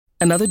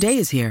Another day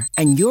is here,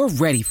 and you're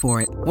ready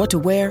for it. What to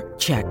wear?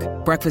 Check.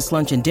 Breakfast,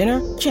 lunch, and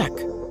dinner? Check.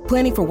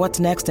 Planning for what's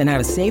next and how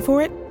to save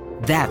for it?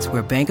 That's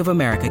where Bank of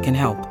America can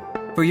help.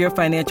 For your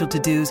financial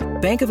to-dos,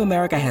 Bank of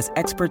America has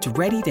experts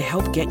ready to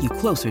help get you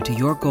closer to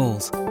your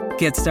goals.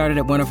 Get started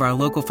at one of our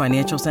local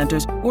financial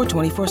centers or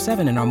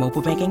 24/7 in our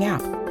mobile banking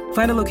app.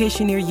 Find a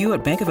location near you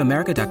at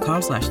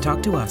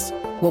bankofamerica.com/talktous.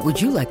 What would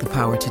you like the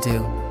power to do?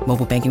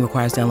 Mobile banking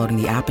requires downloading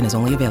the app and is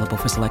only available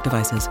for select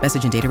devices.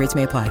 Message and data rates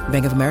may apply.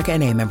 Bank of America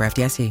N.A., member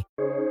FDIC.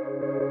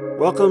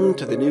 Welcome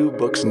to the New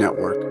Books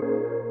Network.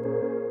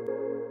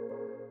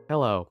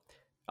 Hello,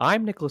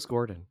 I'm Nicholas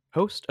Gordon,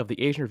 host of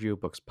the Asian Review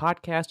of Books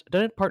podcast,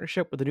 done in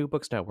partnership with the New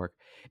Books Network.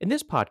 In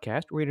this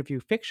podcast, we interview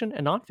fiction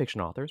and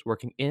nonfiction authors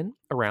working in,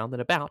 around,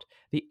 and about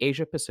the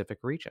Asia-Pacific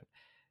region.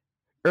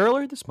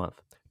 Earlier this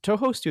month,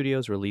 Toho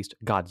Studios released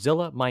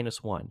Godzilla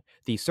Minus One,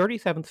 the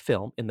 37th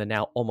film in the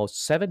now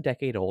almost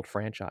 7-decade-old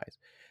franchise.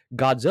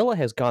 Godzilla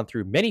has gone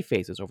through many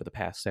phases over the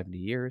past 70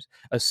 years,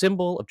 a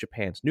symbol of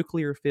Japan's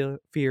nuclear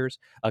fears,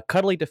 a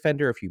cuddly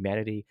defender of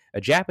humanity,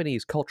 a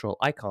Japanese cultural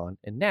icon,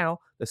 and now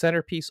the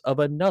centerpiece of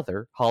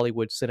another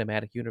Hollywood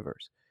cinematic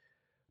universe.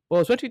 Well,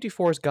 it was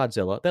 2024's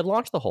Godzilla that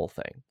launched the whole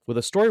thing, with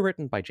a story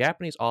written by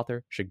Japanese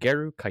author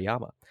Shigeru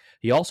Kayama.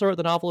 He also wrote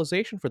the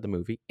novelization for the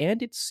movie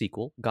and its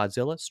sequel,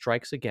 Godzilla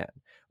Strikes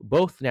Again,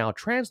 both now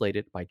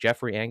translated by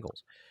Jeffrey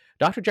Angles.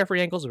 Dr.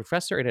 Jeffrey Angles is a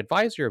professor and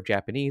advisor of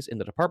Japanese in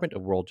the Department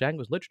of World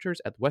Language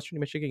Literatures at Western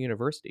Michigan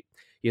University.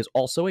 He is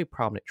also a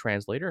prominent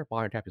translator of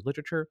modern Japanese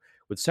literature,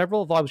 with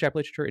several volumes of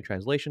Japanese literature in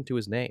translation to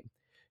his name.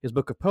 His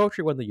book of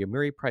poetry won the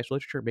Yomiuri Prize for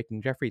Literature,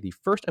 making Jeffrey the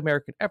first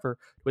American ever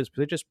to win this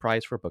prestigious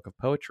prize for a book of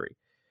poetry.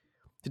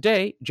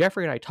 Today,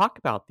 Jeffrey and I talk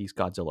about these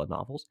Godzilla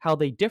novels, how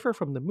they differ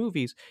from the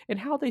movies, and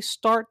how they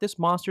start this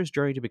monster's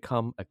journey to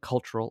become a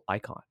cultural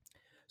icon.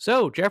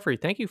 So, Jeffrey,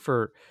 thank you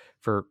for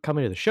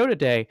coming to the show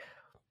today.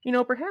 You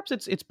know, perhaps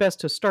it's best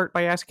to start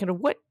by asking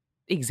what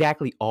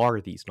exactly are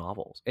these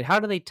novels, and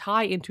how do they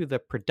tie into the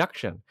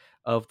production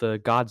of the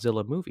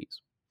Godzilla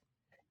movies?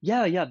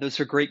 Yeah, those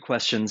are great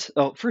questions.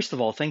 Oh, first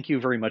of all, thank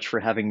you very much for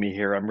having me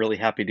here. I'm really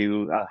happy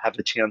to have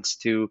the chance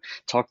to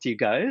talk to you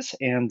guys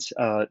and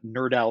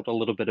nerd out a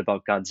little bit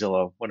about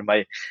Godzilla, one of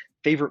my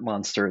favorite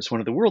monsters,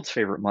 one of the world's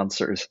favorite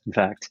monsters, in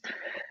fact.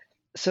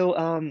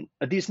 So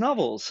these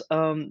novels,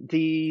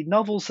 the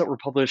novels that were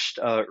published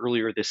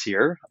earlier this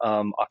year,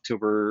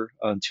 October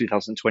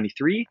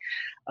 2023,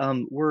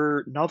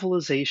 were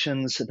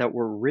novelizations that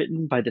were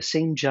written by the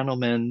same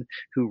gentleman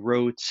who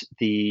wrote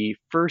the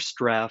first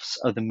drafts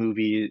of the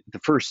movie, the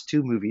first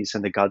two movies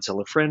in the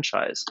Godzilla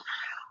franchise.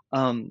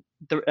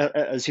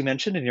 As you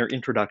mentioned in your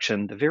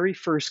introduction, the very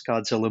first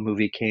Godzilla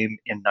movie came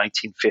in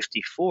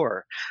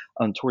 1954,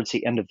 towards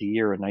the end of the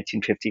year in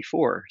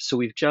 1954. So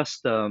we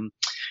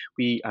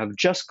have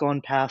just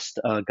gone past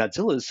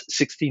Godzilla's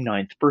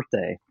 69th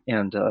birthday,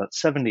 and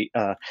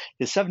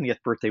his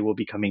 70th birthday will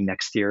be coming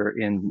next year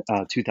in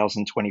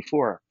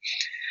 2024.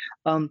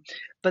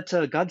 But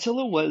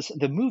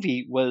the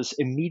movie was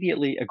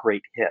immediately a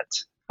great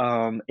hit.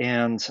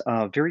 And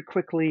very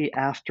quickly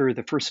after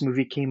the first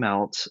movie came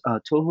out,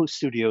 Toho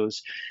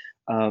Studios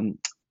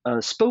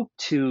spoke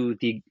to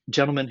the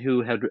gentleman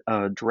who had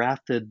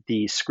drafted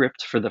the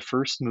script for the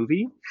first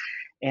movie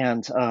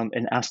and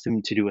asked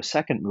him to do a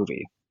second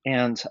movie.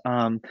 And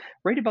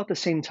right about the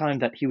same time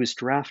that he was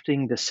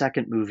drafting the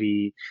second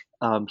movie,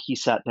 he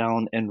sat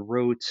down and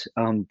wrote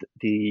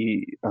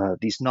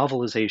these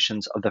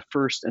novelizations of the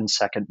first and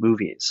second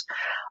movies.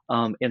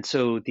 And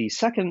so the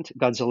second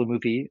Godzilla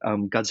movie,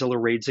 Godzilla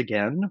Raids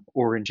Again,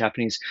 or in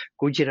Japanese,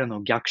 Gojira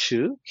no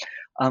Gyakushu,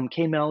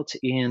 came out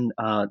in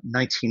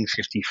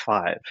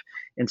 1955.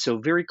 And so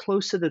very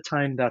close to the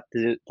time that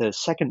the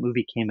second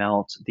movie came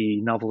out,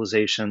 the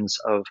novelizations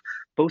of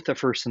both the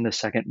first and the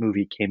second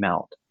movie came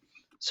out.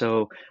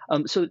 So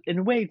in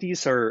a way,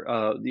 these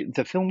are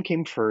the film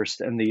came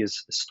first, and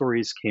these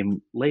stories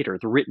came later.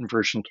 The written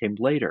version came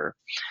later,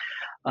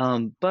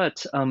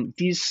 but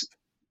these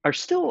are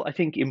still, I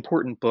think,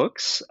 important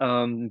books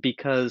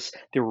because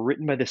they were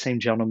written by the same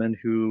gentleman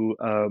who,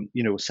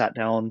 sat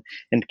down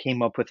and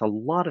came up with a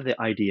lot of the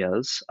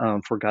ideas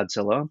for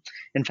Godzilla.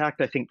 In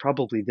fact, I think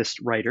probably this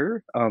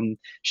writer,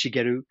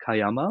 Shigeru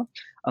Kayama,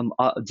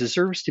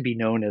 deserves to be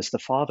known as the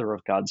father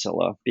of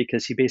Godzilla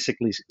because he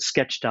basically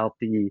sketched out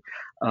the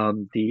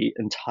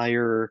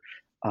entire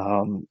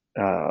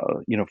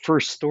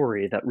first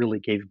story that really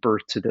gave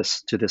birth to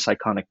this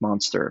iconic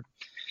monster.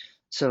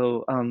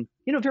 So,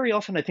 very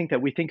often I think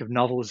that we think of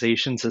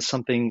novelizations as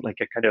something like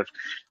a kind of,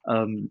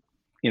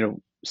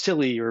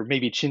 silly or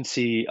maybe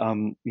chintzy,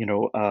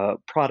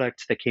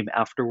 product that came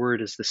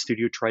afterward as the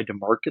studio tried to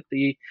market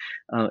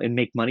and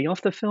make money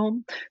off the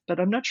film.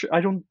 But I'm not sure.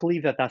 I don't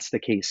believe that that's the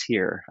case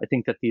here. I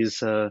think that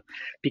these,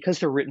 because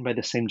they're written by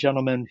the same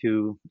gentleman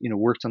who,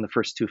 worked on the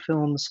first two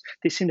films,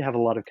 they seem to have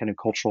a lot of kind of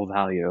cultural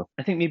value.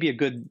 I think maybe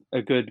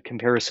a good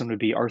comparison would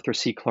be Arthur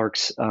C.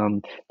 Clarke's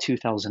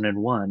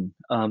 2001.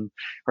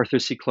 Arthur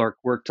C. Clarke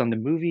worked on the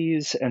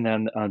movies, and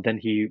then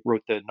he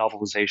wrote the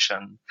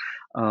novelization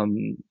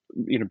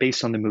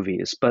based on the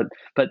movies. But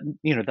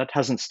that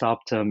hasn't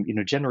stopped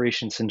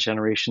generations and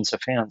generations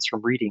of fans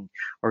from reading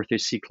Arthur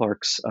C.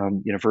 Clarke's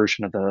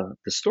version of the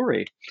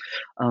story.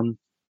 Um,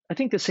 I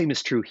think the same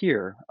is true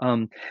here.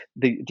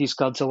 These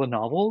Godzilla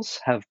novels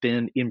have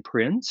been in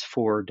print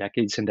for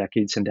decades and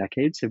decades and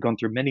decades. They've gone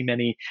through many,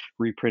 many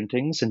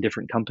reprintings in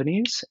different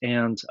companies,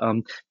 and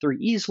they're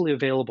easily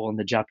available on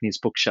the Japanese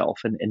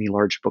bookshelf in any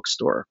large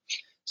bookstore.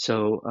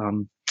 So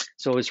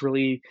I was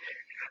really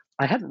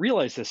I hadn't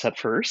realized this at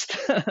first,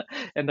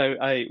 and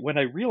when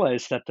I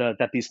realized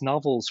that these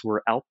novels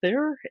were out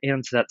there,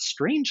 and that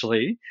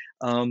strangely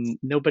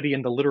nobody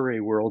in the literary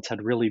world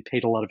had really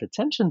paid a lot of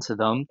attention to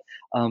them,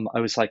 I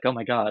was like, "Oh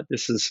my God,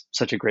 this is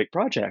such a great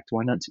project!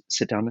 Why not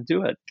sit down and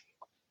do it?"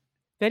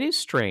 That is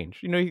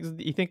strange.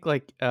 You think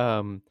like because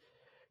I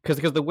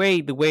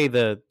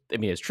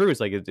mean, it's true. It's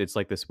like it's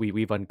like this.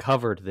 We've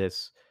uncovered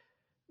this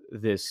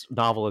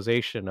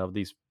novelization of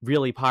these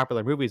really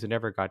popular movies that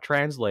never got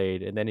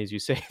translated, and then, as you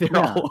say, they're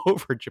Yeah, all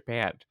over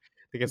Japan.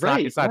 Like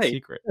right, it's not right,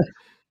 secret.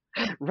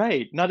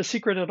 right. Not a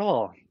secret at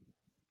all.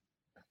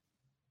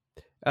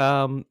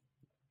 Um,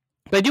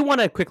 but I do want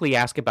to quickly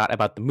ask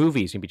about the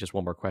movies. Maybe just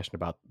one more question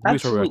about the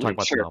movies, or we want to talk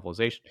Absolutely, about the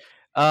sure. novelization.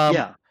 Um,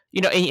 Yeah,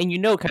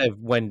 and kind of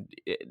when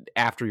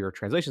after your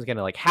translations, kind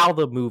of like how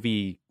the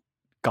movie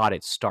got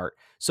its start.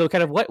 So,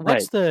 kind of what's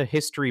right. the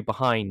history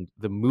behind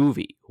the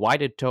movie? Why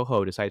did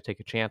Toho decide to take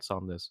a chance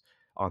on this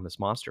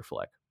monster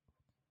flick?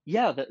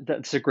 Yeah,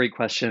 that's a great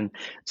question.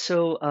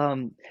 So,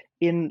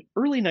 in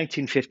early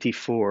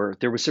 1954,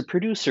 there was a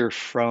producer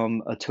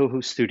from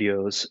Toho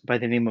Studios by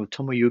the name of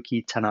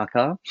Tomoyuki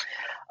Tanaka,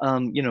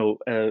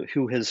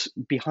 who has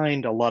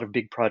behind a lot of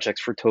big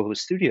projects for Toho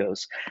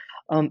Studios.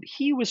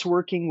 He was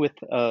working with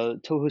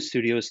Toho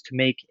Studios to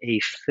make a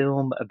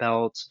film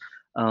about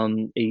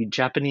a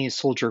Japanese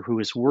soldier who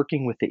was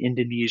working with the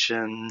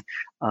Indonesian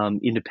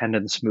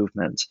independence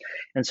movement.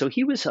 And so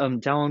he was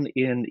down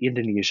in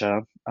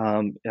Indonesia.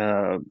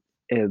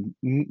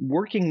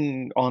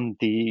 Working on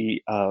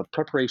the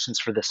preparations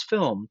for this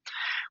film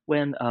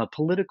when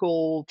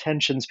political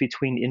tensions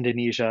between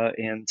Indonesia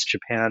and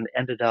Japan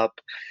ended up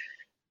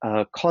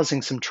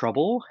causing some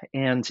trouble,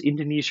 and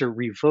Indonesia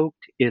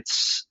revoked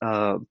its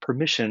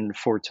permission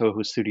for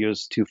Toho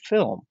Studios to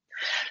film.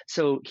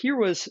 So here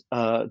was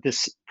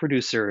this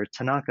producer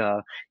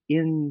Tanaka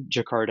in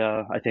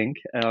Jakarta, I think.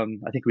 I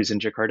think he was in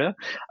Jakarta,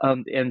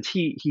 and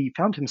he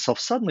found himself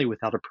suddenly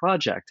without a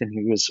project, and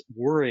he was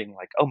worrying,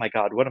 like, "Oh my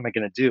God, what am I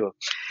going to do?"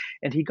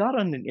 And he got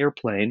on an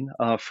airplane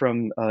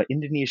from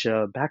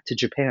Indonesia back to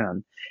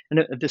Japan.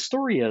 And the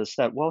story is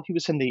that while he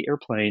was in the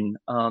airplane,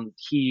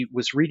 he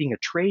was reading a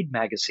trade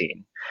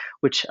magazine,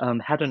 which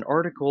had an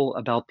article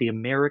about the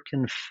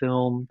American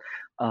film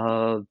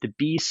The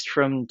Beast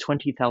from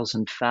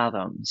 20,000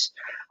 Fathoms.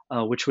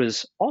 Which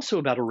was also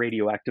about a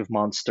radioactive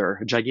monster,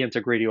 a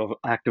gigantic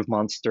radioactive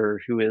monster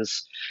who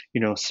is,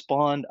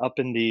 spawned up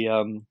in the,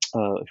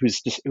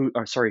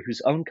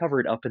 who's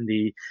uncovered up in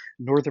the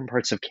northern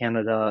parts of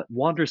Canada,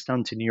 wanders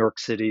down to New York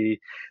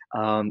City,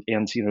 and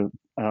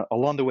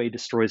along the way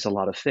destroys a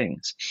lot of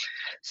things.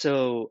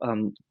 So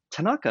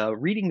Tanaka,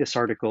 reading this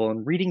article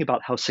and reading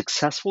about how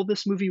successful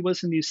this movie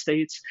was in these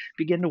states,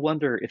 began to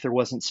wonder if there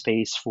wasn't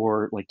space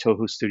for like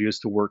Toho Studios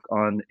to work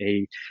on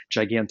a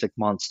gigantic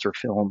monster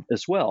film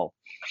as well.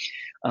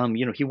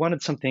 He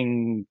wanted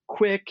something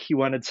quick. He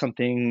wanted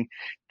something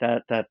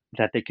that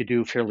they could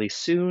do fairly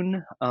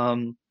soon.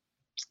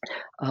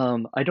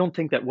 I don't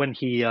think that when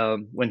he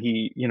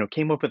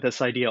came up with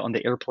this idea on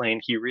the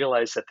airplane, he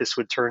realized that this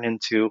would turn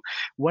into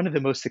one of the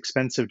most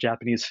expensive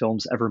Japanese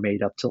films ever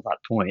made up till that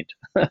point.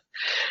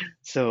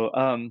 So,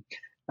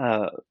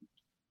 uh,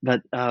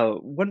 but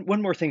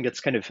one more thing that's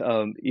kind of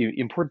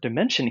important to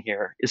mention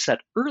here is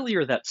that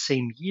earlier that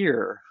same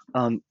year,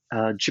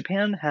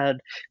 Japan had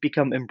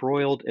become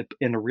embroiled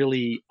in a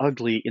really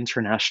ugly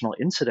international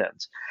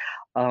incident.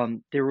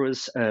 There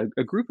was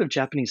a group of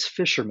Japanese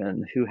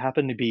fishermen who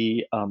happened to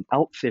be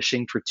out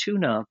fishing for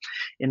tuna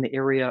in the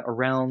area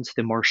around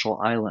the Marshall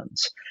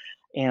Islands.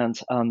 And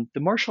the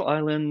Marshall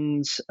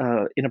Islands,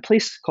 in a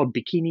place called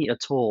Bikini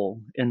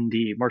Atoll in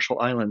the Marshall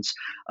Islands,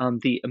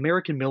 the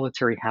American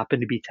military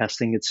happened to be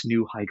testing its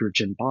new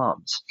hydrogen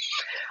bombs.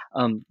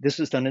 This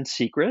was done in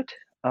secret.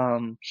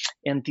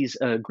 And these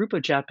group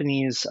of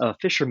Japanese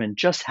fishermen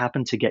just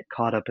happened to get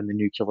caught up in the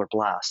nuclear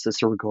blast as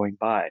they were going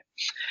by.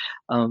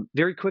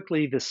 Very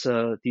quickly,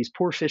 these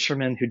poor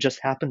fishermen who just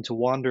happened to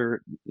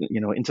wander,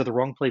 into the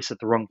wrong place at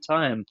the wrong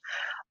time,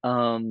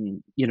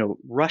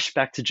 rushed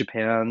back to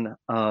Japan.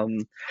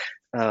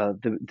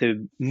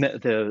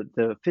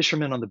 The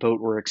fishermen on the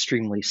boat were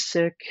extremely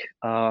sick,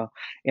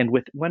 and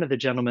with one of the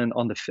gentlemen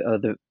on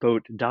the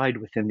boat died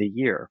within the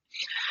year.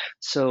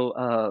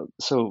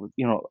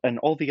 And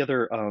all the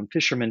other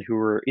fishermen who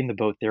were in the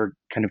boat there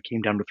kind of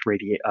came down with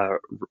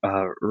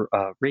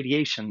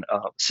radiation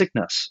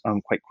sickness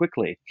quite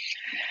quickly.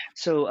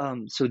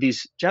 So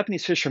these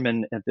Japanese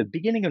fishermen at the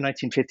beginning of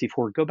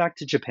 1954 go back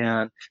to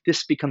Japan.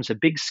 This becomes a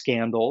big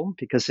scandal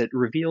because it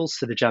reveals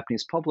to the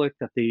Japanese public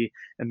that the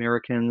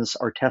Americans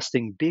are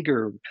testing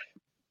bigger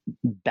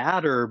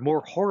badder,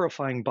 more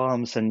horrifying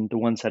bombs than the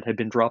ones that had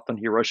been dropped on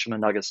Hiroshima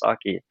and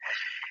Nagasaki.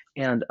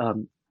 And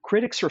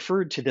critics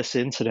referred to this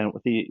incident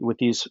with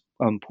these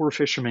poor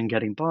fishermen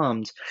getting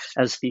bombed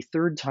as the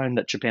third time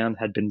that Japan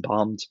had been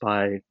bombed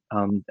by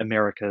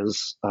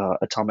America's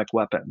atomic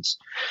weapons.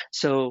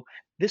 So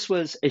this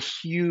was a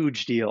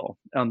huge deal.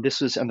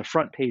 This was on the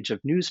front page of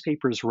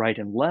newspapers right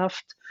and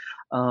left.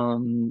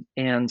 And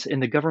in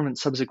the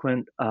government's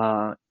subsequent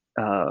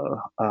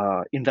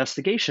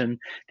investigation,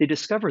 they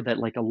discovered that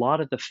like a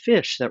lot of the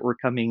fish that were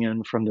coming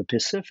in from the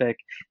Pacific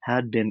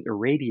had been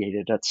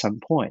irradiated at some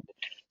point.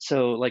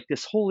 So like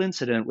this whole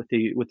incident with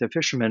the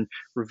fishermen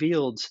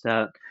revealed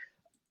that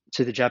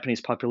to the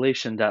Japanese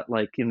population that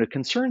like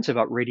concerns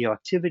about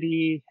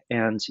radioactivity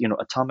and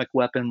atomic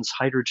weapons,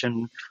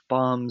 hydrogen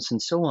bombs,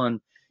 and so on.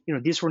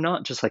 These were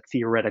not just like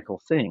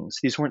theoretical things.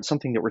 These weren't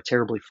something that were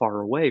terribly far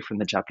away from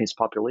the Japanese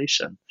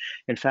population.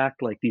 In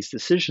fact, like these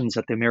decisions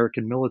that the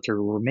American military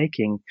were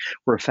making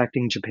were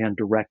affecting Japan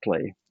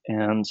directly.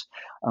 And,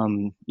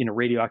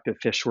 radioactive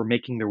fish were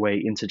making their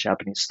way into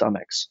Japanese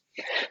stomachs.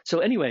 So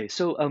anyway,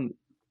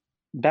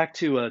 back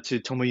to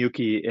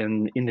Tomoyuki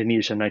in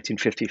Indonesia in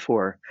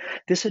 1954.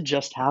 This had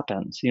just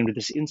happened.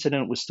 This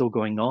incident was still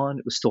going on.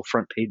 It was still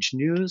front page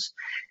news.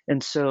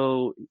 And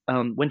so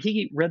when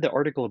he read the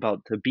article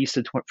about the beast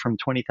from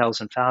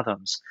 20,000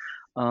 fathoms,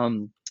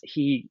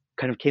 he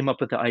kind of came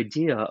up with the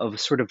idea of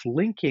sort of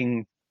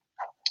linking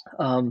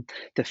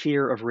the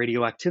fear of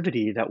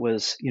radioactivity that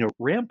was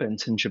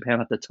rampant in Japan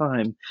at the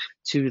time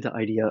to the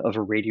idea of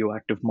a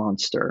radioactive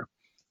monster.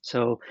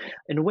 So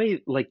in a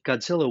way, like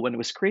Godzilla, when it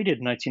was created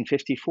in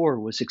 1954,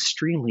 was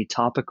extremely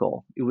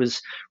topical. It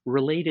was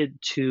related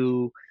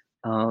to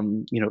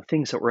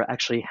things that were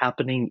actually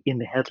happening in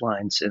the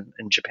headlines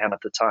in Japan at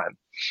the time.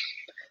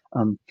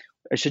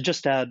 I should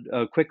just add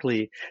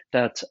quickly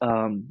that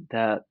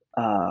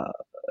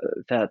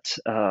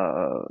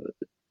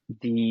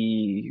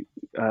the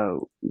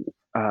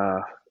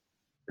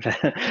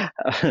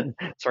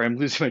sorry, I'm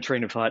losing my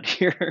train of thought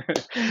here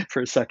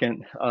for a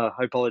second.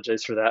 I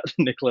apologize for that,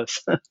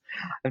 Nicholas.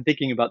 I'm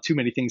thinking about too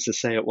many things to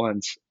say at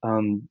once.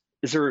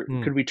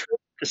 Could we trim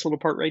this little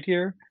part right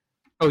here?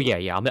 Oh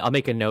yeah. I'll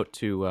make a note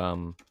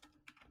to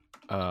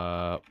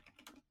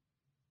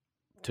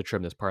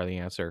trim this part of the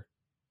answer.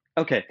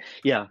 Okay,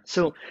 yeah.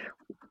 So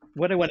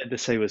what I wanted to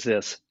say was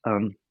this.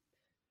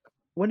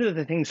 One of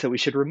the things that we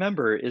should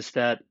remember is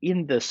that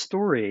in the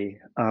story,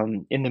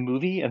 in the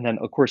movie, and then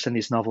of course in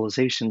these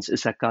novelizations,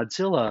 is that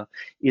Godzilla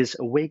is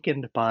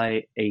awakened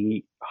by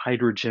a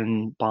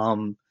hydrogen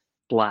bomb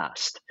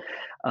blast.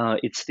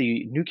 It's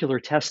the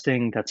nuclear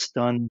testing that's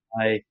done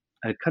by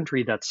a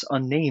country that's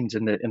unnamed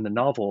in the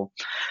novel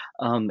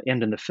and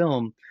in the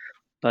film,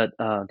 but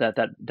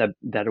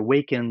that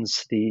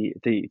awakens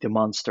the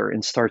monster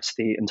and starts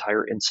the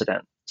entire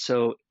incident.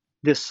 So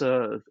this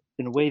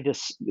in a way,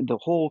 the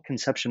whole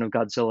conception of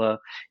Godzilla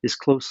is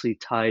closely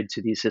tied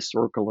to these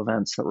historical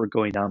events that were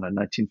going down in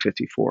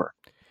 1954.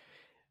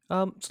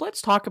 So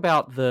let's talk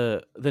about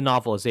the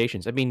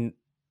novelizations. I mean,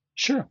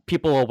 sure,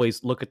 people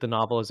always look at the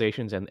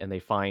novelizations and they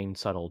find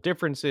subtle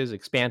differences,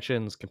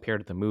 expansions compared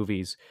to the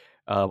movies.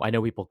 I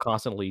know people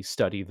constantly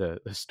study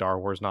the Star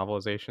Wars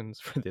novelizations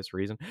for this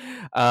reason.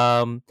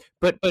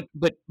 But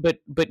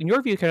in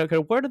your view, kind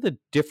of what are the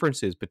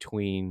differences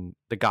between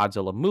the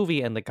Godzilla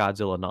movie and the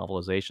Godzilla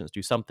novelizations?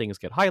 Do some things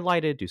get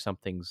highlighted? Do some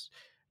things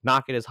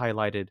not get as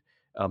highlighted?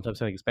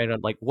 Something expanded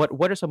on. Like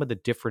what are some of the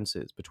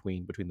differences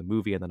between the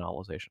movie and the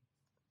novelization?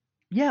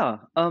 Yeah.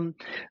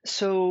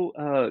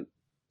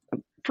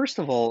 First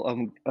of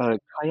all,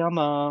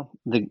 Kayama,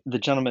 the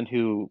gentleman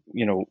who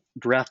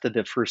drafted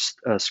the first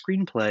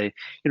screenplay,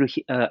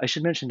 I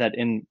should mention that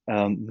in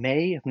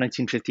May of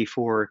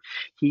 1954,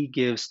 he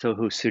gives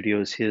Toho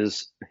Studios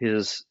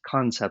his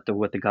concept of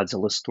what the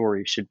Godzilla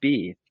story should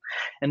be.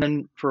 And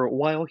then for a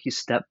while, he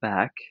stepped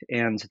back,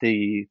 and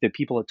the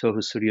people at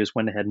Toho Studios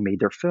went ahead and made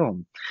their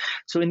film.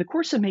 So in the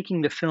course of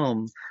making the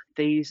film,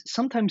 they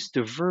sometimes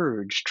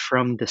diverged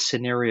from the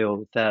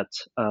scenario that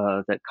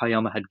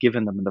Kayama had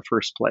given them in the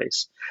first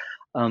place.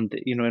 And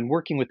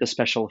working with the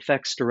special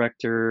effects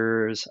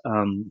directors,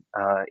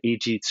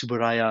 Eiji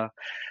Tsuburaya,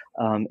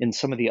 and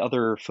some of the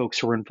other folks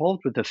who were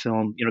involved with the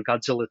film,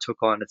 Godzilla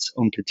took on its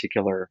own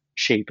particular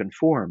shape and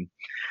form.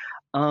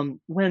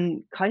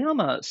 When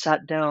Kayama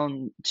sat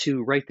down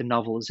to write the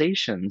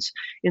novelizations,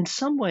 in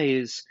some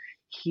ways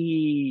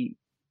he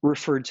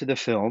referred to the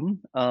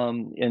film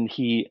and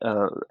he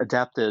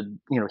adapted,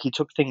 he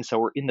took things that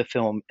were in the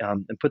film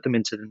and put them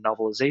into the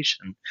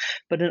novelization.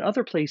 But in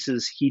other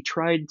places, he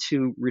tried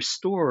to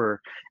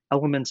restore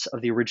elements of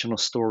the original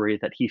story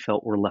that he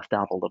felt were left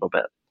out a little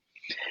bit.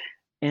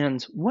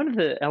 And one of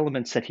the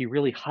elements that he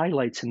really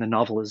highlights in the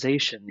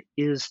novelization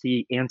is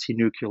the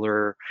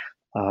anti-nuclear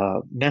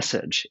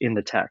message in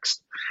the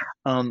text.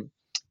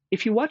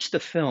 If you watch the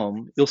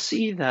film, you'll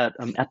see that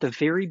at the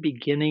very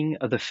beginning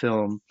of the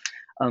film,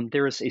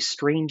 there is a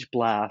strange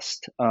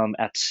blast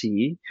at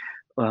sea,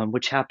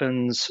 which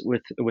happens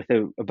with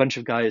a bunch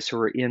of guys who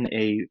are in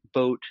a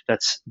boat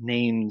that's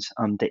named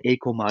the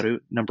Eikomaru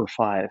number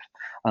 5,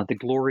 the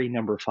Glory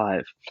number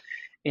 5.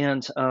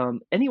 And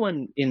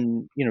anyone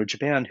in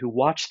Japan who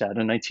watched that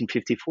in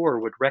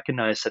 1954 would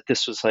recognize that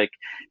this was like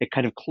a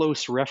kind of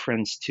close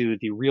reference to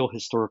the real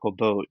historical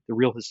boat, the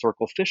real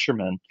historical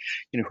fishermen,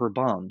 who were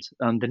bombed.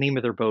 The name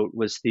of their boat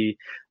was the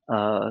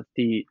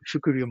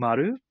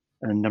Fukuryumaru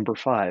number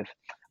 5,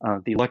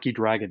 the Lucky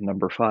Dragon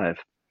number 5.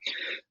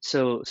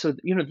 So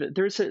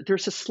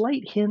there's a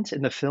slight hint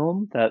in the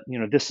film that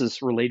this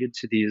is related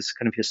to these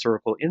kind of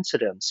historical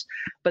incidents,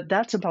 but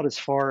that's about as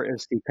far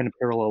as the kind of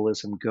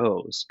parallelism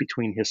goes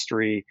between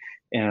history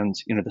and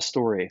the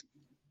story.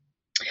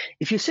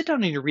 If you sit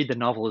down and you read the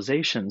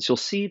novelizations, you'll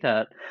see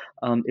that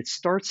it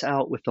starts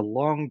out with a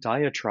long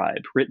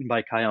diatribe written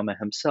by Kayama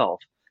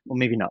himself. Well,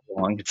 maybe not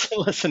long; it's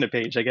less than a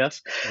page, I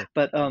guess. Yeah.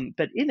 But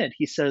in it,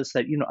 he says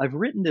that I've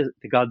written the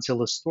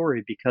Godzilla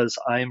story because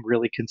I'm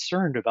really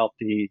concerned about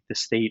the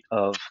state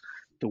of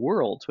the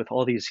world with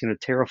all these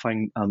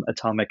terrifying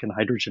atomic and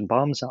hydrogen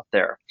bombs out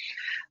there.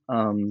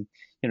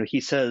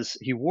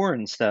 He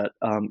warns that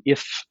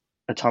if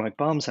atomic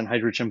bombs and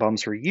hydrogen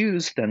bombs were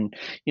used, then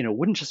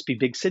wouldn't just be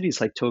big cities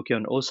like Tokyo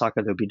and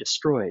Osaka that would be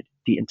destroyed.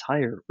 The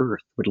entire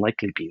Earth would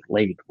likely be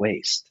laid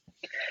waste.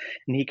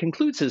 And he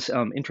concludes his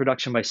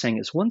introduction by saying,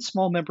 as one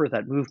small member of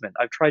that movement,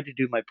 I've tried to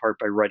do my part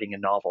by writing a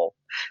novel,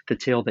 the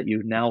tale that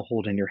you now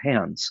hold in your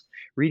hands.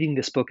 Reading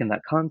this book in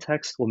that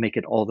context will make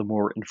it all the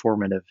more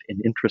informative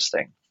and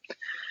interesting.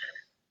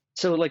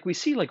 So, we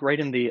see, right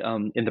in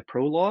the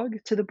prologue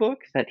to the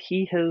book, that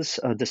he has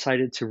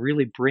decided to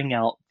really bring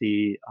out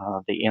the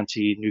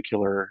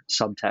anti-nuclear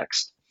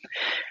subtext.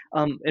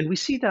 And we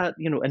see that,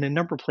 in a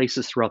number of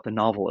places throughout the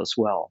novel as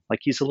well.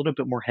 He's a little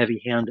bit more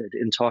heavy-handed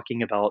in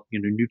talking about,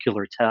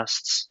 nuclear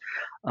tests.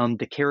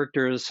 The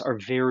characters are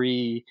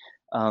very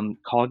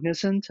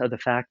cognizant of the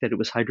fact that it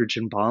was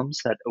hydrogen bombs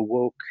that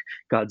awoke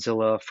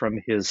Godzilla from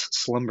his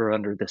slumber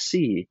under the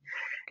sea.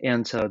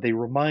 And they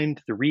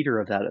remind the reader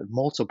of that at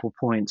multiple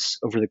points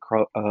over the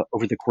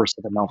course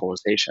of the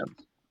novelization.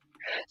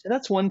 So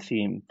that's one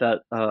theme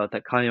that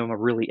Kayama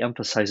really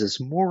emphasizes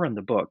more in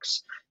the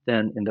books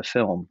than in the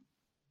film.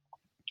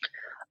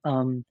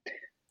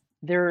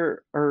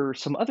 There are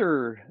some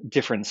other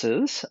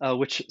differences,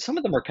 which some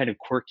of them are kind of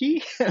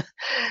quirky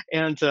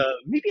and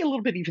maybe a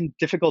little bit even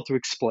difficult to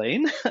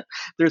explain.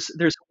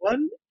 There's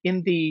one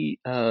in the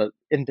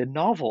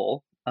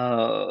novel,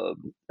 a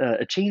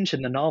change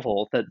in the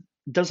novel that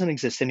doesn't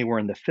exist anywhere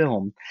in the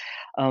film.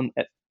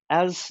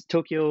 As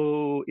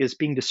Tokyo is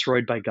being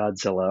destroyed by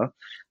Godzilla,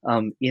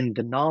 in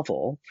the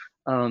novel,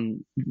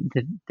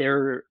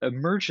 there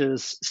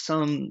emerges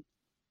some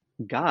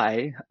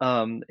guy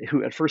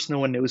who at first no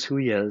one knows who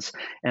he is,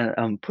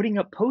 and putting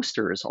up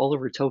posters all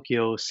over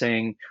Tokyo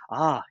saying,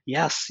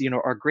 yes,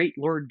 our great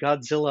Lord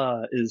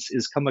Godzilla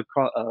is come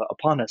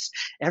upon us.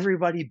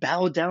 Everybody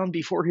bow down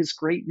before his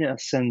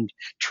greatness and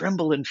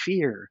tremble in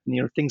fear,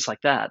 things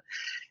like that.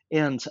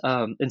 And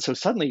so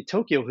suddenly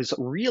Tokyo, who's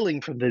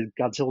reeling from the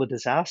Godzilla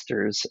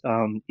disasters,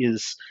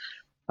 is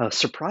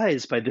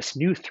surprised by this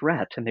new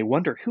threat, and they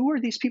wonder, who are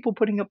these people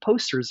putting up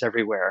posters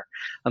everywhere?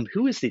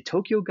 Who is the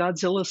Tokyo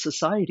Godzilla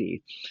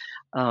Society?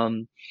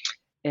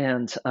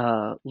 And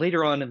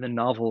later on in the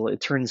novel,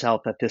 it turns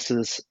out that this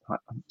is,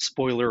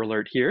 spoiler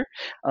alert here,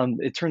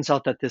 it turns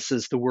out that this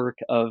is the work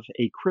of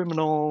a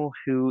criminal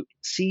who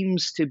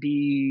seems to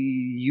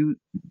be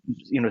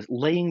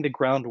laying the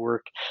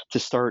groundwork to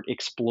start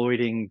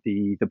exploiting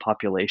the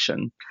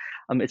population.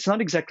 It's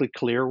not exactly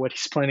clear what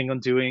he's planning on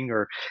doing,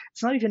 or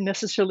it's not even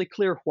necessarily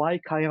clear why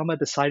Kayama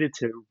decided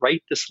to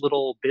write this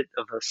little bit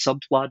of a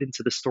subplot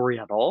into the story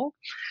at all.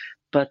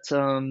 But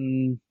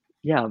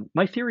yeah,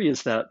 my theory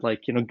is that,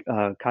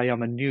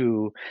 Kayama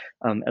knew,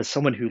 as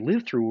someone who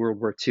lived through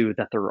World War II,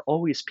 that there are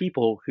always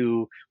people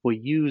who will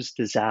use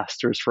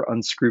disasters for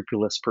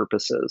unscrupulous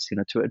purposes,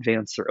 to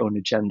advance their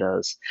own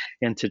agendas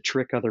and to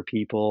trick other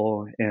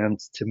people and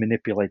to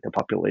manipulate the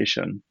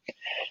population.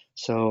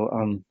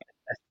 So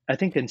I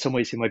think in some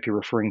ways he might be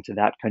referring to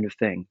that kind of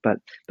thing. But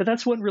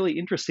that's one really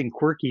interesting,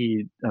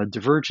 quirky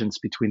divergence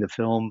between the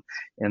film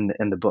and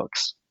the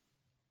books.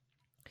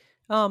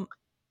 I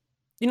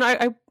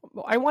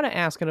want to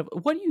ask, kind of,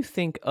 what do you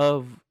think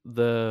of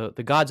the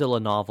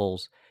Godzilla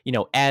novels,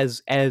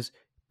 as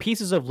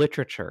pieces of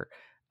literature?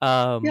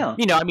 Yeah.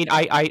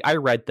 I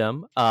read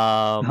them,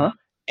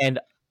 and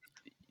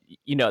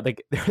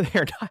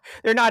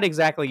they're not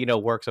exactly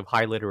works of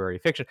high literary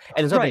fiction,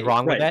 and there's nothing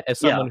wrong with that. As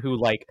someone who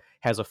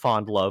has a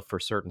fond love for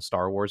certain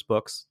Star Wars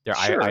books,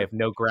 Sure. I have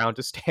no ground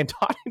to stand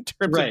on in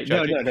terms of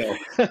No.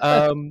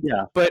 judging.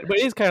 Yeah. But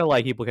it is kind of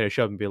like people kind of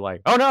show up and be like,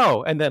 oh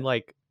no, and then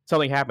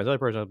something happens, the other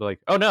person will be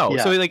like, oh no.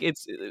 Yeah. So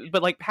it's,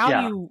 but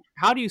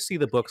how do you see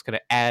the books kind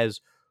of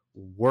as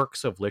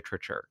works of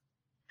literature?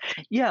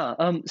 Yeah.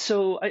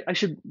 So I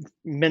should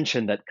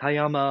mention that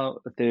Kayama,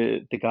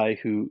 the guy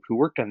who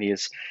worked on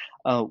these,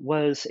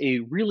 was a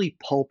really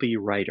pulpy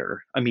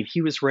writer. I mean,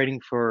 he was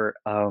writing for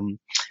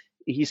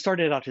he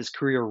started out his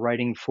career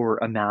writing for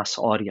a mass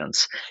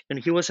audience, and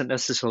he wasn't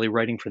necessarily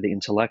writing for the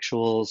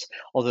intellectuals,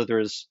 although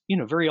there's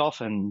very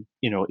often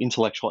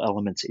intellectual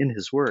elements in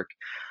his work.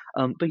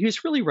 But he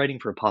was really writing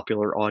for a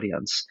popular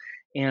audience.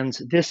 And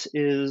this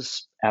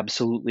is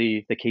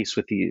absolutely the case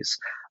with these.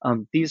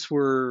 These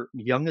were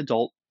young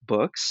adult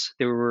books.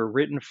 They were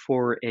written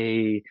for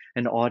an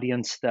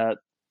audience that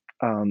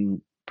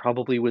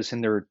probably was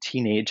in their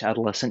teenage,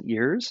 adolescent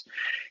years.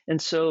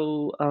 And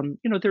so,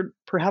 they're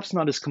perhaps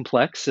not as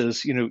complex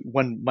as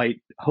one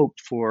might hope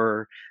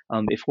for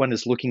if one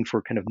is looking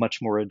for kind of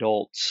much more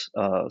adult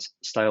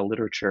style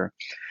literature.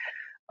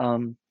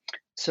 Um,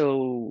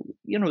 so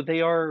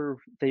they are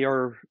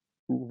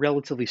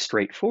relatively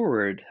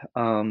straightforward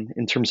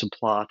in terms of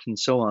plot and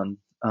so on.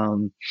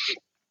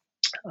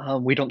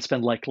 We don't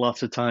spend like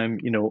lots of time,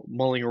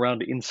 mulling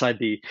around inside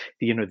the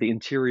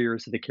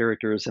interiors of the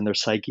characters and their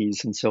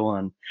psyches and so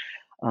on.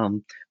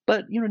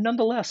 But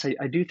nonetheless,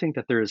 I do think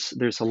that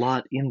there's a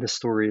lot in the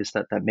stories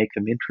that make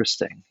them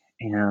interesting,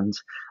 and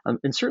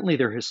certainly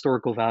their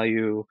historical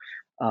value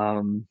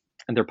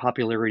and their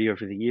popularity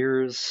over the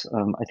years,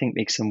 I think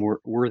makes them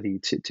worthy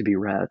to be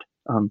read.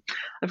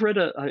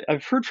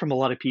 I've heard from a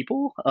lot of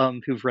people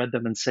who've read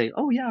them and say,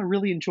 "Oh yeah, I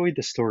really enjoyed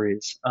the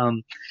stories."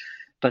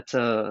 But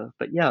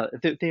yeah,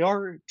 they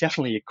are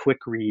definitely a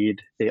quick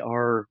read. They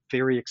are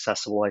very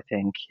accessible, I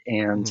think,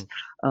 Mhm.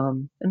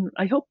 and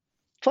I hope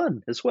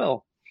fun as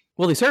well.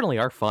 Well, they certainly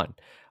are fun.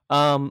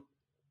 Um,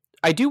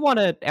 I do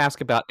wanna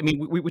ask about I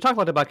mean, we talked a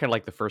lot about kinda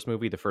like the first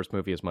movie. The first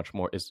movie is much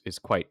more is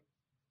quite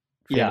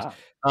famous.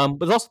 Yeah. But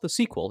there's also the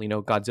sequel,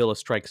 Godzilla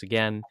Strikes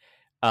Again.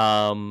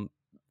 Um,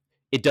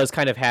 it does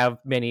kind of have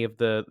many of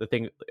the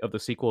thing of the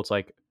sequel. It's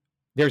like,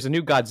 there's a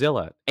new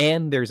Godzilla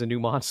and there's a new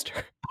monster.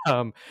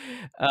 Um,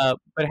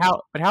 but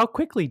how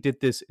quickly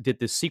did this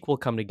sequel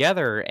come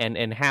together,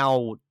 and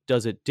how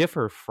does it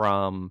differ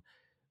from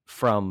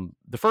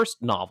the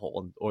first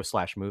novel or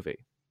slash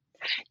movie?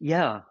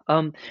 Yeah.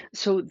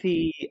 So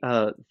the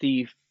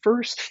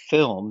first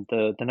film,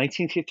 the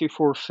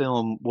 1954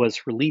 film,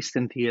 was released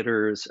in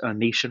theaters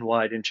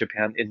nationwide in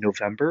Japan in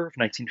November of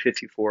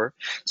 1954.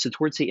 So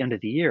towards the end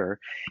of the year,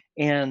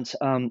 and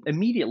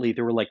immediately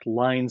there were like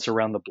lines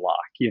around the block,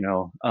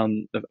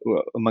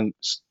 among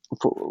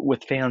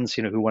with fans,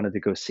 who wanted to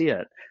go see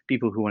it,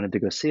 people who wanted to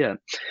go see it,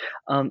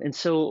 and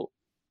so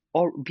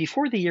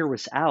before the year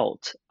was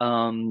out,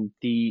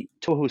 the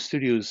Toho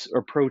Studios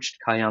approached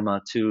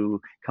Kayama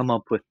to come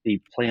up with the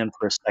plan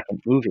for a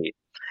second movie.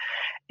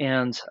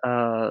 And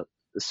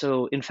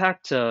so, in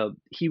fact,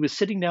 he was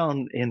sitting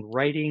down and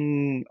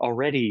writing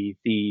already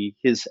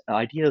his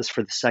ideas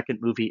for the second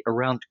movie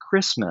around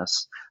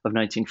Christmas of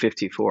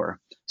 1954.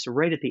 So,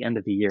 right at the end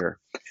of the year.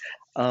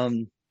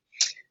 Um,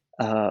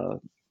 uh,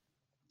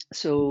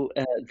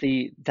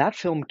 the that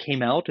film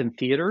came out in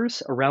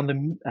theaters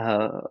around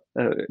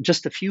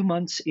just a few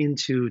months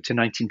into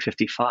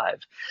 1955.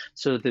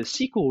 So the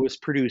sequel was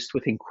produced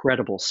with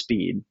incredible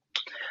speed.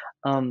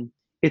 Um,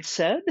 it's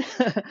said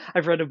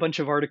I've read a bunch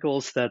of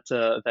articles that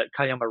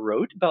Kayama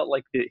wrote about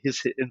like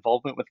his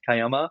involvement with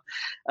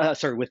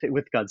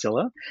with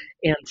Godzilla,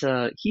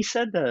 and he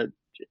said that.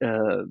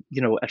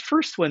 At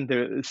first, when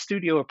the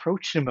studio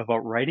approached him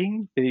about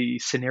writing the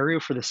scenario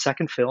for the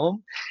second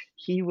film,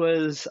 he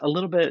was a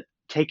little bit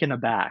taken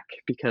aback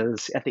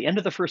because at the end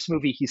of the first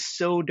movie, he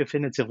so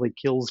definitively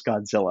kills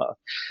Godzilla.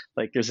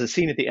 Like, there's a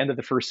scene at the end of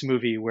the first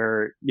movie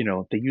where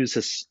they use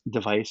this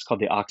device called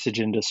the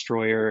oxygen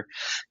destroyer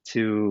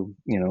to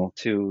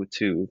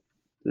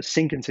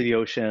sink into the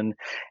ocean.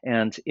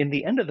 And in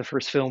the end of the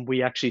first film,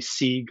 we actually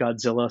see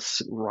Godzilla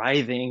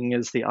writhing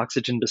as the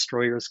oxygen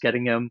destroyer is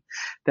getting him.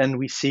 Then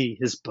we see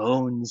his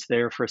bones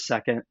there for a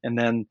second, and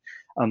then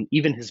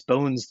even his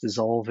bones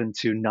dissolve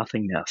into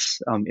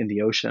nothingness in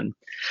the ocean.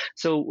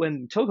 So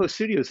when Toho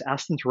Studios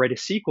asked him to write a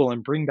sequel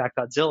and bring back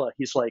Godzilla,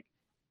 he's like,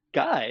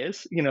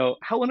 guys,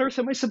 how on earth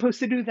am I supposed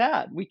to do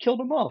that? We killed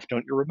him off,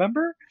 don't you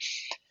remember?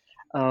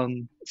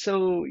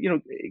 So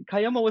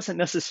Kayama wasn't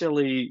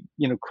necessarily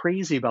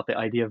crazy about the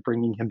idea of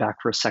bringing him back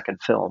for a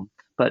second film,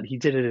 but he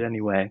did it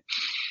anyway.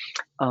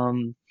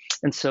 And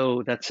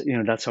so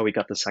that's how we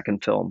got the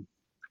second film.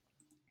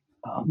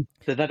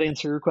 Did that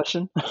answer your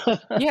question?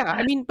 Yeah,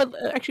 I mean, but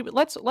actually,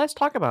 let's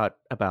talk about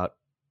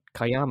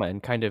Kayama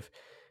and kind of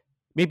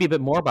maybe a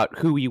bit more about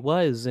who he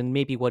was and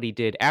maybe what he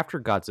did after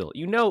Godzilla.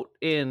 You note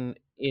in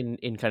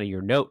kind of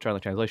your note during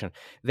the translation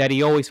that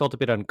he always felt a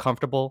bit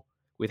uncomfortable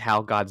with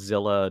how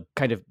Godzilla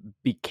kind of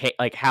became,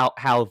 like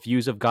how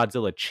views of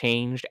Godzilla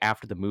changed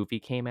after the movie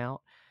came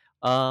out.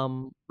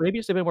 Maybe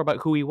just a bit more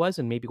about who he was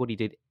and maybe what he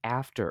did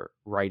after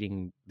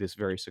writing this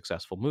very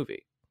successful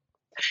movie.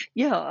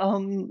 Yeah,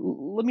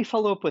 let me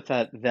follow up with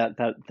that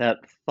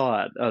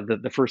thought,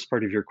 the first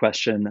part of your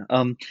question.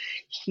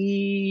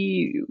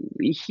 He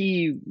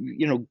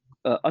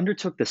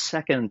undertook the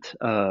second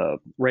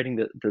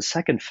writing the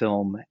second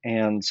film,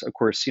 and of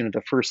course,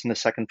 the first and the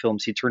second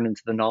films he turned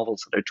into the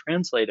novels that I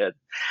translated.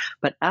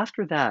 But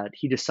after that,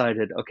 he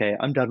decided, okay,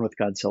 I'm done with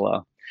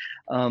Godzilla.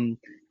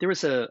 There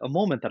was a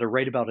moment that I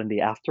write about in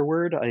the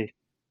afterword.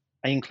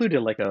 I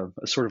included like a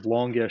sort of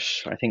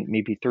longish, I think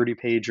maybe 30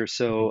 page or Mhm.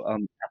 so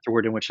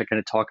afterward in which I kind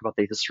of talk about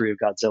the history of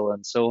Godzilla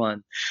and so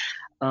on.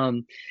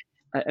 Um,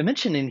 I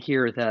mentioned in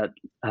here that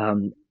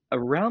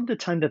around the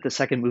time that the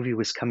second movie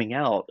was coming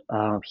out,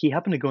 he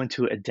happened to go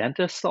into a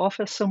dentist's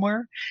office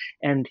somewhere,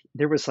 and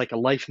there was like a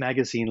Life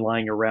magazine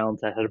lying around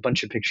that had a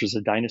bunch of pictures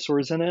of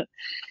dinosaurs in it.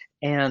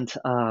 And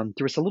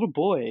there was a little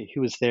boy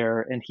who was there,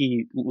 and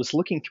he was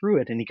looking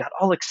through it, and he got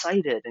all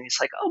excited, and he's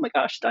like, "Oh my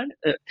gosh!"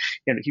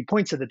 He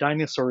points at the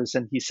dinosaurs,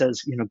 and he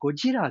says,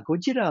 "Gojira,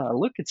 Gojira!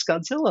 Look, it's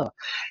Godzilla!"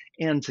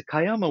 And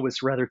Kayama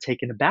was rather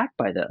taken aback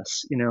by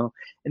this.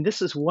 And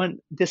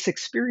this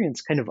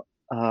experience kind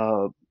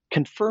of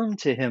confirmed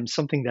to him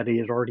something that he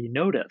had already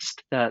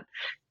noticed, that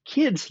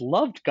kids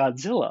loved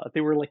Godzilla.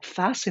 They were like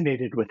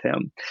fascinated with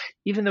him,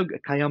 even though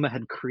Kayama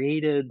had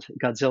created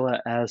Godzilla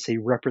as a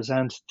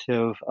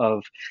representative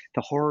of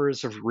the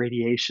horrors of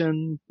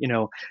radiation.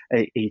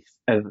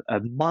 A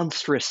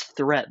monstrous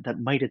threat that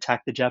might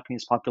attack the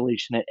Japanese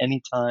population at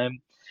any time,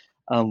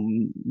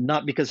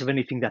 not because of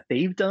anything that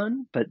they've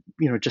done, but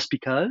just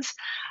because.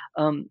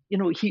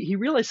 He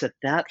realized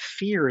that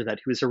fear that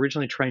he was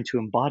originally trying to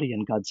embody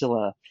in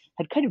Godzilla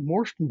had kind of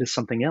morphed into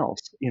something else.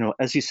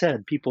 As you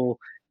said, people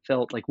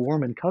felt like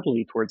warm and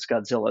cuddly towards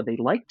Godzilla. They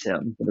liked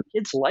him.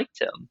 Kids liked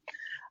him.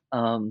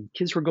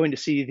 Kids were going to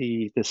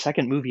see the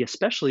second movie,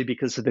 especially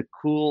because of the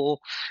cool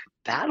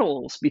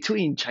battles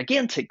between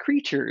gigantic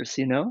creatures.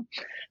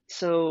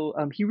 So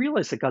he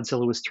realized that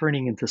Godzilla was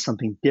turning into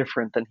something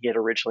different than he had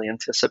originally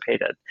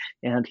anticipated,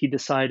 and he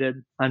decided,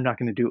 I'm not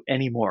going to do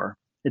any more.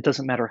 It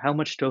doesn't matter how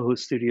much Toho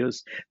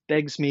Studios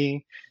begs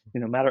me,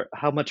 no matter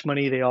how much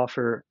money they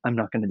offer, I'm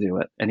not going to do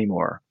it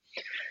anymore.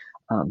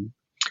 Um,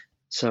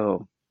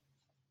 so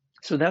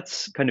so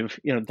that's kind of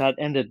that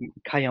ended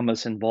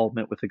Kayama's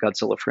involvement with the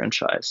Godzilla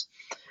franchise.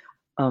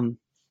 Um,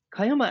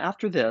 Kayama,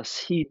 after this,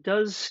 he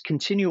does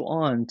continue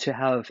on to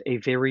have a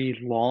very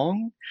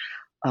long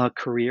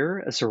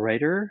career as a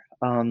writer,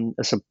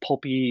 as a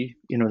pulpy,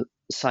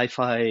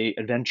 sci-fi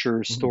adventure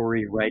Mhm.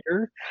 story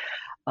writer.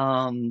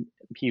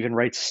 He even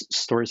writes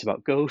stories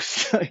about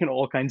ghosts,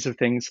 all kinds of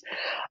things.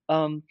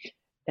 Um,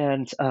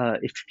 and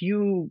if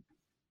you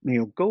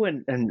go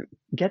and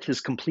get his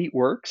complete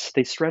works,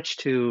 they stretch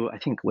to, I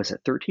think, was it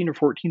 13 or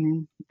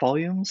 14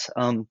 volumes?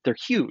 They're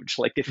huge,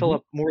 like they fill Mhm.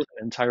 up more than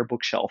an entire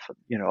bookshelf, at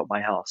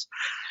my house.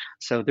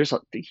 So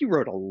he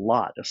wrote a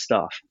lot of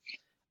stuff.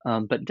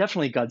 But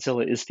definitely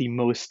Godzilla is the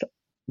most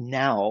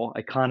now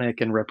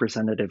iconic and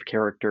representative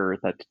character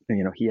that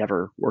he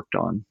ever worked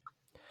on.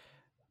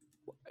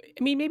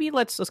 I mean, maybe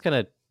let's kind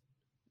of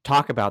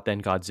talk about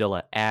then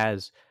Godzilla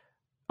as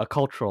a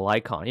cultural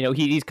icon.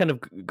 He's kind of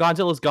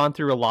Godzilla's gone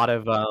through a lot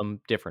of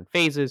different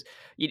phases.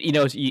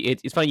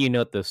 It's funny you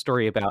note the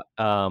story about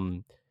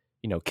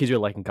kids are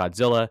liking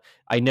Godzilla.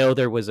 I know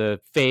there was a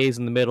phase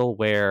in the middle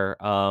where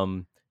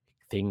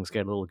things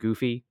get a little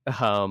goofy.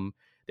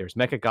 There's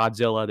Mecha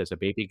Godzilla. There's a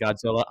baby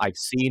Godzilla. I've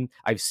seen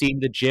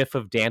the GIF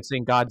of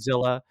dancing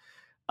Godzilla.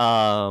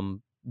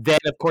 Then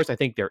of course I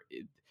think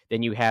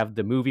then you have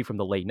the movie from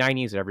the late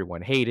 '90s that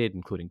everyone hated,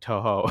 including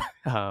Toho.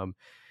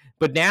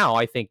 But now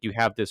I think you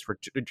have this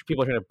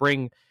people are trying to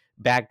bring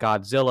back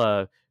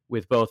Godzilla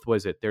with both.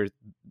 Was it there's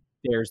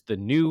the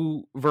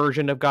new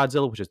version of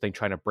Godzilla, which is they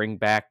trying to bring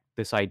back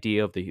this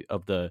idea of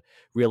the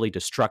really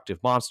destructive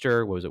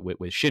monster. What was it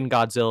with Shin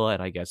Godzilla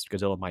and I guess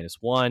Godzilla minus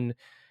one.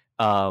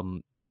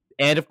 Um,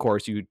 and of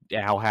course, you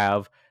now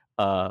have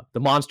the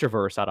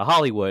MonsterVerse out of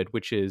Hollywood,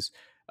 which is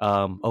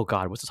oh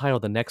god, what's the title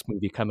of the next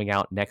movie coming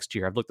out next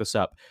year? I've looked this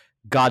up.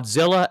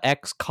 Godzilla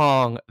X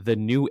Kong: The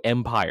New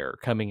Empire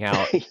coming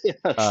out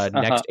Yes.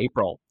 next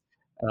April.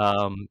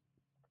 Um,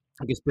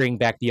 I guess bringing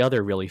back the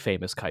other really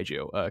famous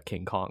kaiju,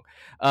 King Kong.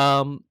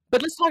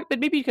 But let's talk. But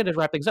maybe you can just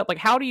wrap things up. Like,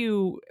 what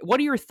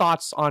are your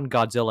thoughts on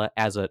Godzilla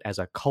as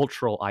a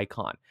cultural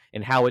icon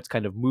and how it's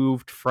kind of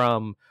moved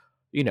from,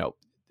 you know,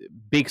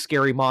 big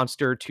scary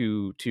monster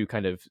to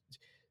kind of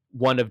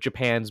one of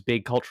Japan's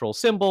big cultural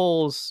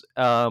symbols,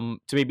 to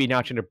maybe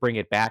now trying to bring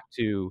it back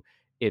to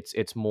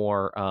its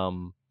more,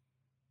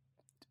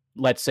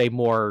 let's say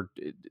more,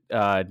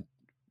 uh,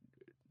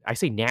 I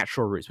say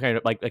natural roots, kind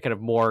of like kind of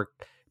more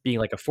being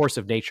like a force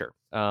of nature.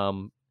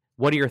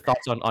 What are your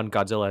thoughts on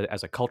Godzilla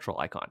as a cultural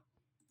icon?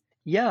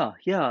 Yeah,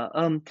 yeah.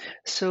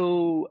 As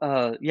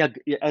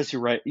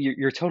you're right,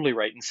 you're totally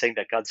right in saying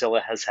that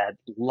Godzilla has had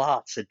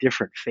lots of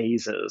different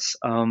phases.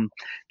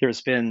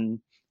 There's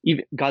been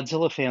even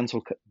Godzilla fans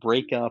will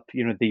break up,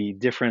 the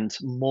different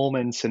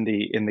moments in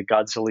the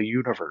Godzilla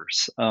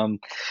universe.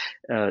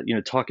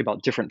 Talk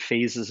about different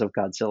phases of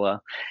Godzilla,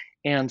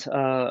 and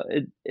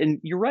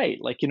you're right.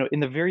 Like in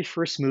the very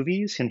first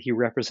movies, and he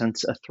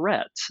represents a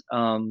threat.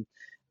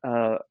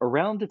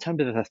 Around the time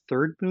of the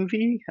third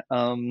movie,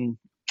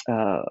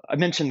 I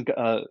mentioned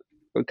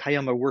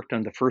Kayama worked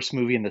on the first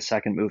movie and the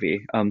second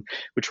movie,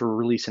 which were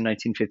released in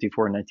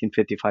 1954 and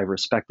 1955,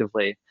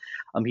 respectively.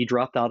 He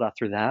dropped out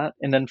after that.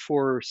 And then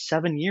for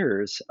 7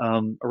 years,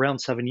 around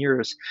 7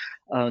 years,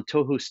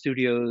 Toho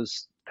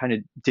Studios kind of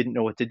didn't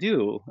know what to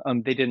do.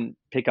 They didn't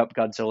pick up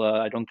Godzilla.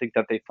 I don't think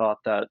that they thought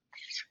that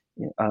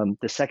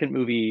The second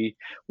movie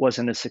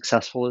wasn't as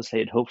successful as they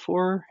had hoped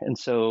for, and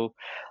so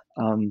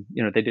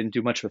they didn't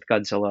do much with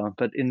Godzilla.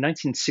 But in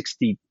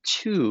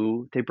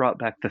 1962, they brought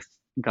back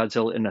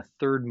Godzilla in a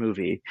third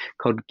movie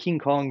called King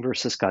Kong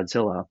versus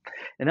Godzilla,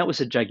 and that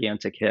was a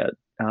gigantic hit.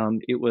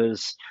 It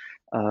was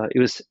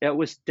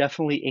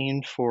definitely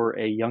aimed for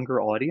a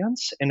younger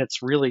audience, and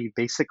it's really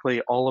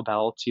basically all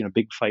about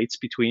big fights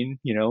between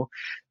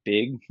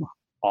big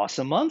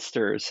awesome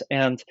monsters,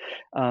 and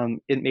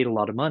it made a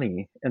lot of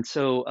money. And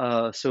so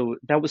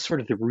that was sort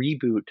of the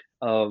reboot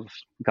of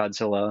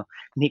Godzilla,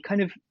 and he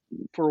kind of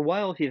for a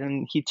while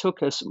he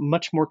took a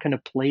much more kind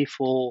of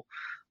playful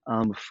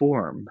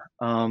form.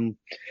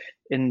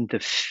 In the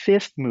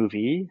fifth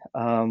movie,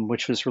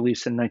 which was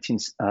released in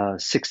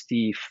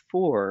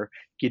 1964,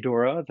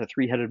 Ghidorah, the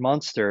three-headed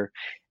monster,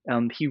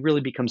 he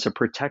really becomes a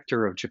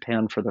protector of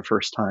Japan for the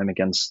first time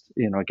against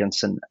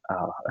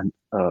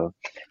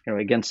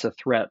a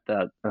threat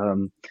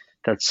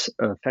that's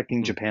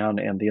affecting Japan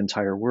and the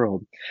entire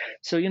world.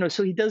 So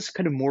he does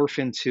kind of morph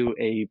into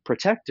a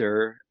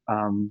protector,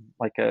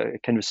 like a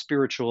kind of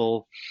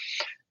spiritual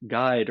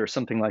guide or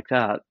something like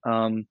that.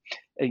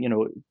 You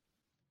know,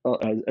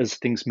 as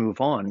things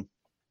move on.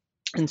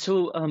 And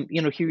so,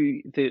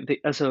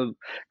 as a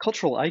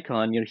cultural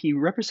icon, he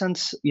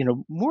represents,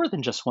 more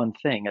than just one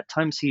thing. At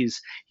times,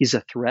 he's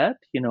a threat.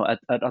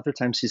 At other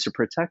times, he's a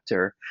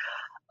protector.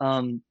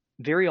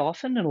 Very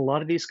often, in a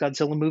lot of these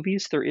Godzilla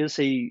movies, there is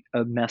a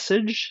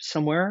message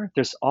somewhere.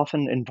 There's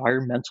often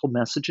environmental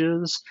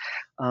messages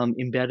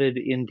embedded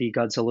in the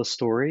Godzilla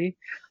story.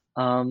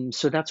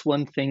 So that's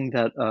one thing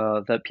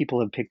that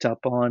people have picked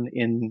up on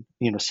in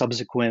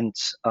subsequent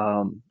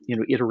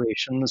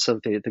iterations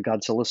of the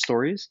Godzilla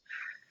stories.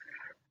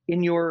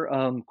 In your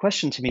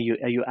question to me,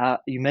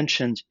 you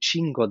mentioned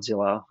Shin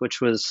Godzilla,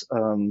 which was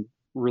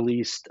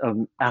released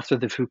after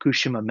the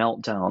Fukushima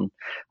meltdown,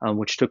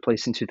 which took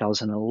place in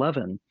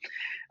 2011.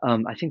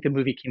 I think the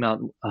movie came out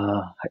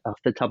off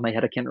the top of my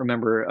head. I can't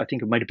remember. I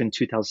think it might have been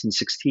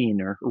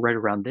 2016 or right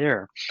around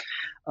there.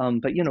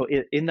 But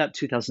in that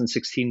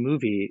 2016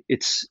 movie,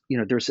 it's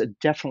there's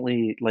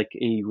definitely like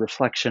a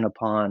reflection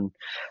upon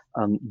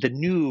the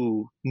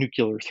new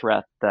nuclear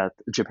threat that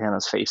Japan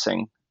is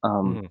facing.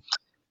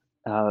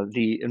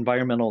 The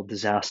environmental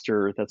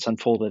disaster that's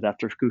unfolded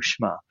after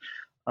Fukushima.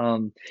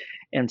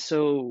 And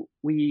so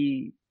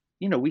we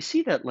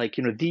see that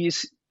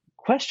these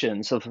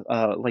questions of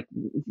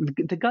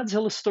the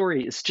Godzilla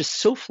story is just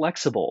so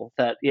flexible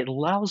that it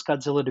allows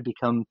Godzilla to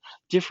become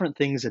different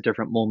things at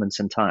different moments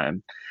in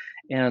time.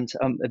 And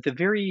the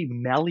very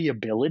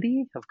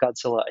malleability of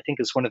Godzilla, I think,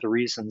 is one of the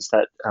reasons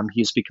that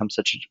he's become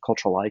such a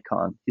cultural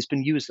icon. He's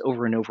been used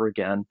over and over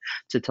again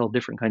to tell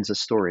different kinds of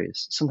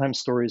stories. Sometimes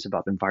stories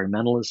about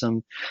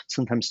environmentalism,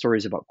 sometimes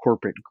stories about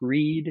corporate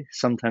greed,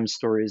 sometimes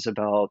stories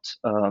about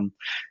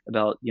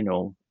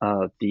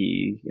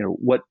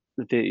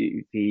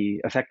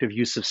the effective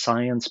use of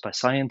science by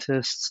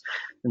scientists,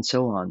 and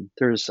so on.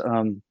 There's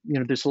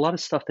a lot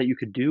of stuff that you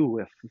could do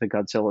with the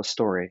Godzilla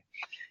story.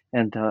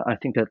 And I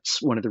think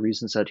that's one of the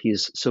reasons that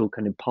he's so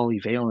kind of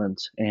polyvalent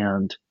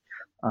and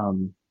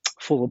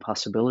full of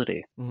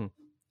possibility. Mm-hmm.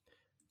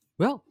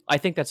 Well, I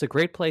think that's a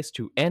great place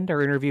to end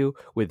our interview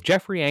with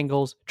Jeffrey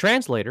Engels,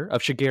 translator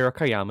of Shigeru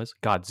Kayama's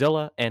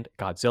Godzilla and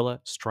Godzilla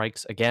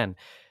Strikes Again.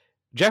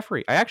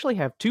 Jeffrey, I actually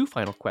have two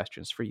final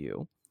questions for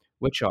you,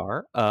 which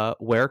are,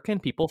 where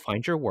can people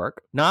find your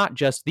work? Not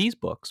just these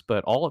books,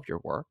 but all of your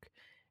work.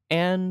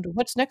 And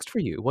what's next for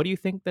you? What do you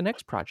think the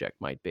next project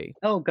might be?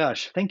 Oh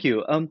gosh, thank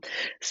you.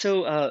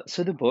 So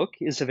the book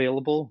is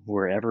available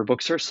wherever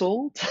books are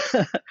sold.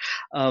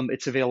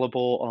 It's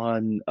available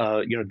on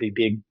the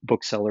big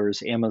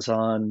booksellers,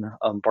 Amazon,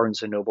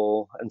 Barnes and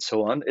Noble, and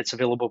so on. It's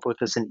available both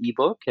as an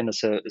ebook and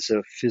as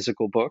a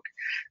physical book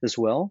as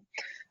well.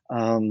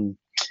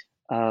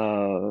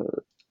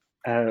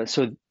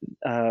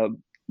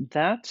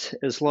 That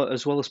as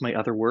well as my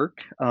other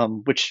work,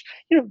 which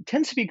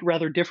tends to be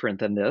rather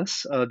different than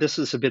this. This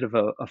is a bit of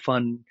a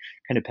fun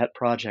kind of pet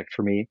project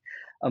for me.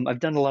 I've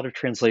done a lot of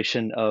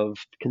translation of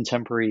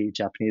contemporary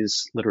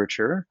Japanese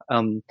literature.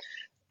 I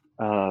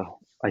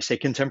say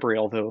contemporary,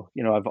 although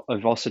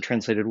I've also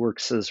translated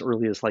works as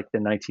early as like the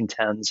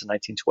 1910s and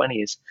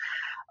 1920s.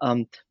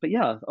 But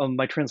yeah,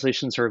 my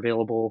translations are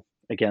available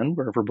again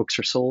wherever books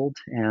are sold,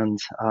 and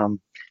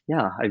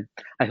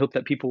I hope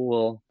that people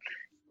will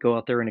go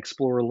out there and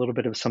explore a little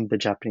bit of some of the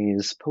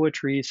Japanese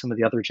poetry, some of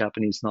the other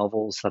Japanese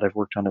novels that I've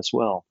worked on as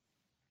well.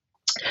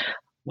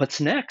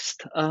 What's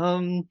next?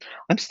 I'm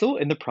still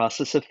in the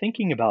process of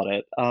thinking about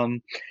it.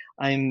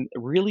 I'm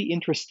really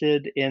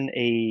interested in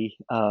a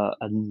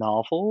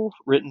novel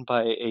written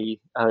by a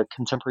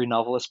contemporary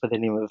novelist by the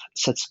name of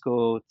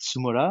Setsuko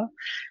Tsumura,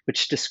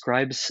 which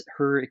describes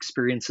her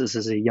experiences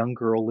as a young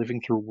girl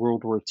living through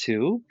World War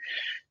II.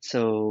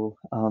 So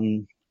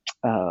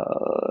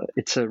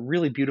it's a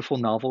really beautiful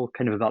novel,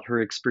 kind of about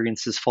her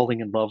experiences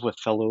falling in love with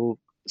fellow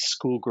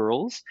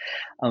schoolgirls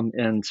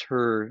and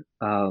her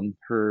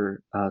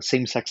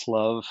same-sex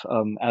love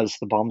as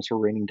the bombs were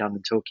raining down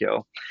in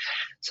Tokyo.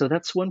 So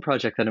that's one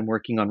project that I'm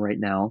working on right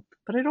now.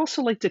 But I'd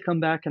also like to come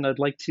back and I'd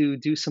like to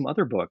do some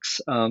other books.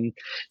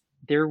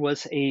 There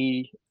was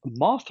a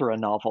Mothra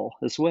novel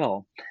as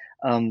well.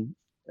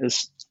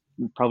 As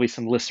probably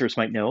some listeners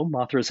might know,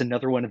 Mothra is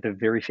another one of the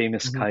very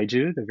famous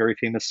kaiju, the very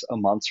famous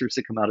monsters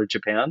that come out of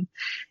Japan.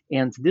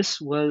 And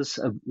this was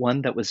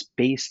one that was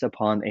based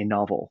upon a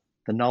novel.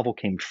 The novel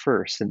came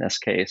first in this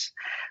case,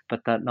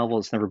 but that novel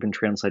has never been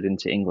translated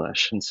into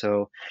English. And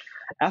so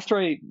after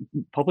I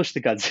published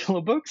the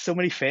Godzilla book, so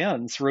many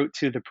fans wrote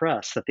to the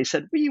press that they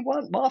said, "We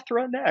want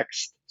Mothra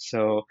next."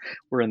 So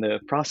we're in the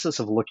process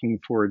of looking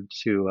forward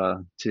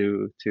to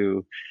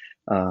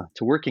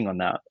working on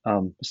that.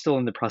 Still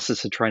in the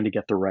process of trying to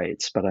get the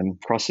rights, but I'm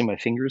crossing my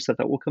fingers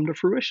that will come to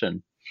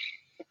fruition.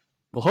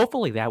 Well,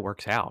 hopefully that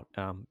works out.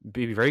 It'd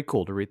be very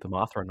cool to read the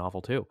Mothra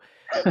novel too.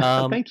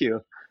 Thank you.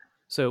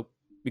 So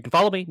you can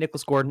follow me,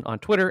 Nicholas Gordon, on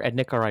Twitter at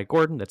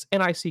NickRIGordon. That's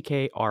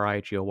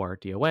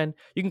NickRIGordon.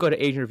 You can go to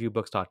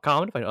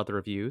AsianReviewBooks.com to find other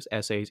reviews,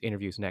 essays,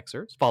 interviews, and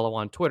excerpts. Follow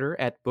on Twitter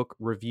at Book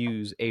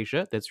Reviews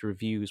Asia. That's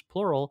reviews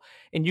plural.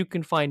 And you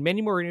can find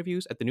many more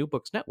interviews at the New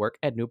Books Network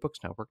at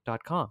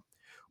newbooksnetwork.com.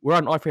 We're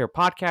on all favorite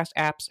podcast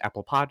apps,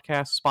 Apple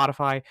Podcasts,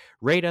 Spotify.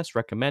 Rate us,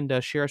 recommend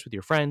us, share us with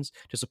your friends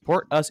to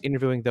support us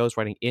interviewing those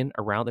writing in,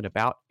 around, and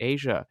about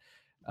Asia.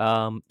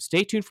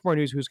 Stay tuned for more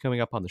news who's coming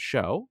up on the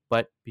show.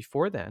 But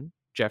before then,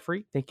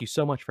 Jeffrey, thank you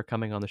so much for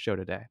coming on the show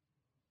today.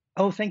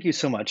 Oh, thank you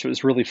so much. It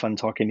was really fun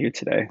talking to you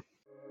today.